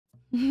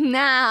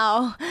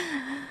Now.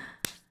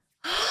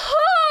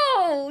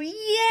 Oh,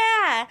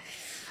 yeah.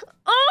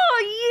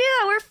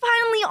 Oh, yeah. We're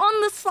finally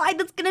on the side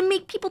that's gonna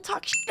make people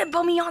talk shit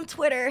about me on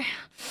Twitter.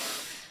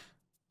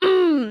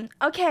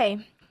 Okay.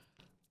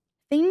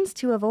 Things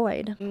to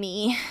avoid.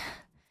 Me.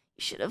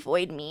 You should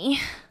avoid me.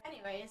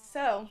 Anyways,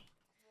 so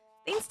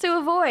things to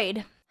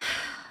avoid.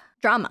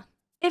 Drama.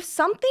 If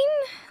something,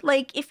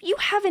 like, if you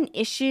have an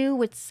issue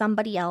with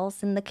somebody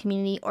else in the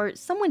community or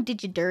someone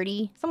did you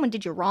dirty, someone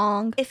did you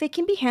wrong, if it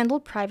can be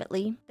handled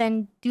privately,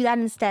 then do that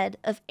instead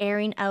of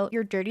airing out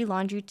your dirty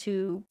laundry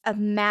to a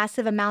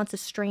massive amounts of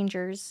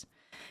strangers.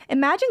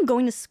 Imagine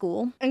going to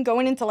school and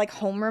going into like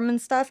homeroom and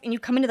stuff, and you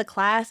come into the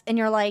class and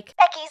you're like,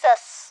 Becky's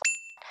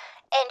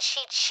and she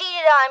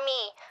cheated on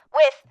me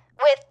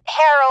with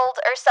Harold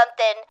or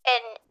something,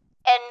 and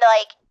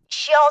like,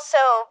 she also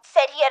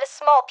said he had a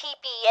small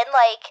peepee, and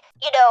like,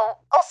 you know,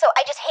 also,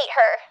 I just hate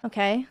her.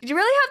 Okay. Did you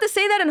really have to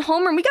say that in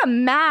homeroom? We got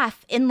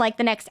math in like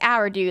the next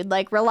hour, dude.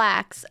 Like,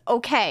 relax.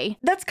 Okay.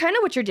 That's kind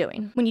of what you're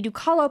doing. When you do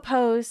call-out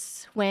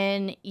posts,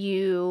 when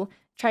you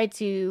try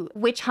to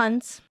witch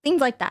hunt, things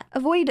like that.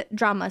 Avoid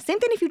drama. Same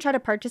thing if you try to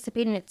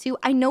participate in it too.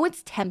 I know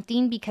it's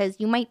tempting because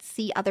you might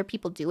see other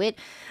people do it,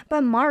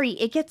 but Mari,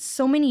 it gets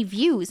so many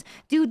views.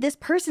 Dude, this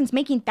person's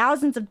making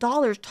thousands of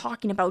dollars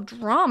talking about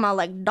drama,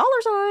 like dollar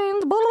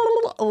signs, blah,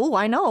 blah, blah. Oh,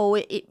 I know.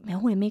 It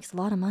makes a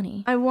lot of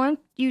money. I want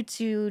you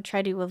to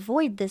try to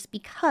avoid this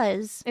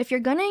because if you're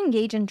gonna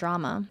engage in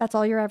drama, that's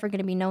all you're ever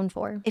gonna be known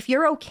for. If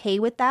you're okay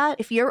with that,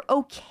 if you're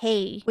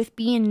okay with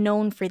being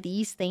known for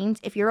these things,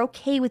 if you're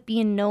okay with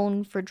being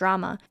known for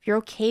drama, if you're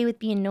okay with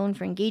being known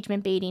for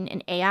engagement baiting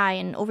and AI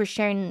and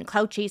oversharing and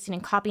clout chasing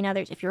and copying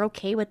others, if you're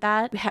okay with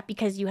that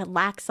because you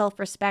lack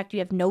self-respect, you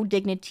have no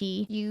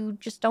dignity, you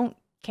just don't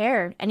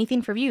care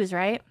anything for views,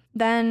 right?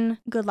 Then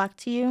good luck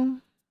to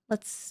you.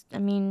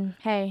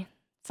 Hey,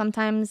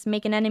 sometimes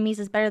making enemies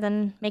is better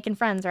than making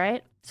friends,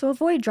 right? So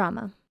avoid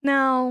drama.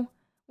 Now,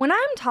 when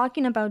I'm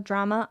talking about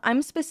drama,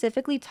 I'm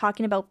specifically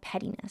talking about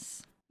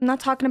pettiness. I'm not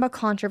talking about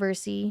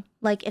controversy.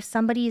 Like if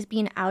somebody is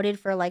being outed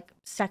for like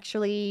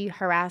sexually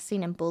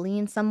harassing and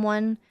bullying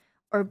someone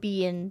or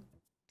being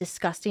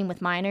disgusting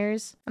with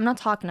minors, I'm not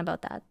talking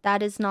about that.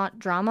 That is not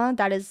drama.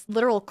 That is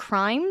literal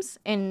crimes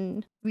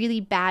and really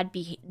bad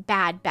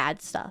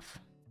stuff.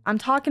 I'm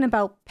talking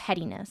about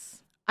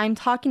pettiness. I'm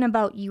talking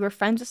about you were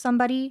friends with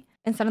somebody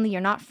and suddenly you're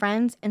not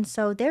friends, and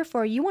so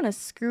therefore you want to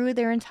screw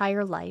their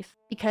entire life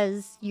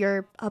because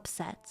you're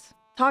upset.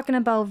 Talking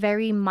about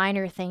very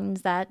minor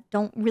things that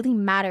don't really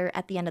matter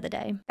at the end of the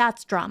day.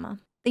 That's drama.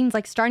 Things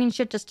like starting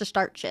shit just to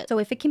start shit. So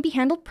if it can be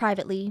handled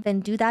privately, then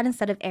do that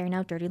instead of airing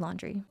out dirty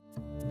laundry.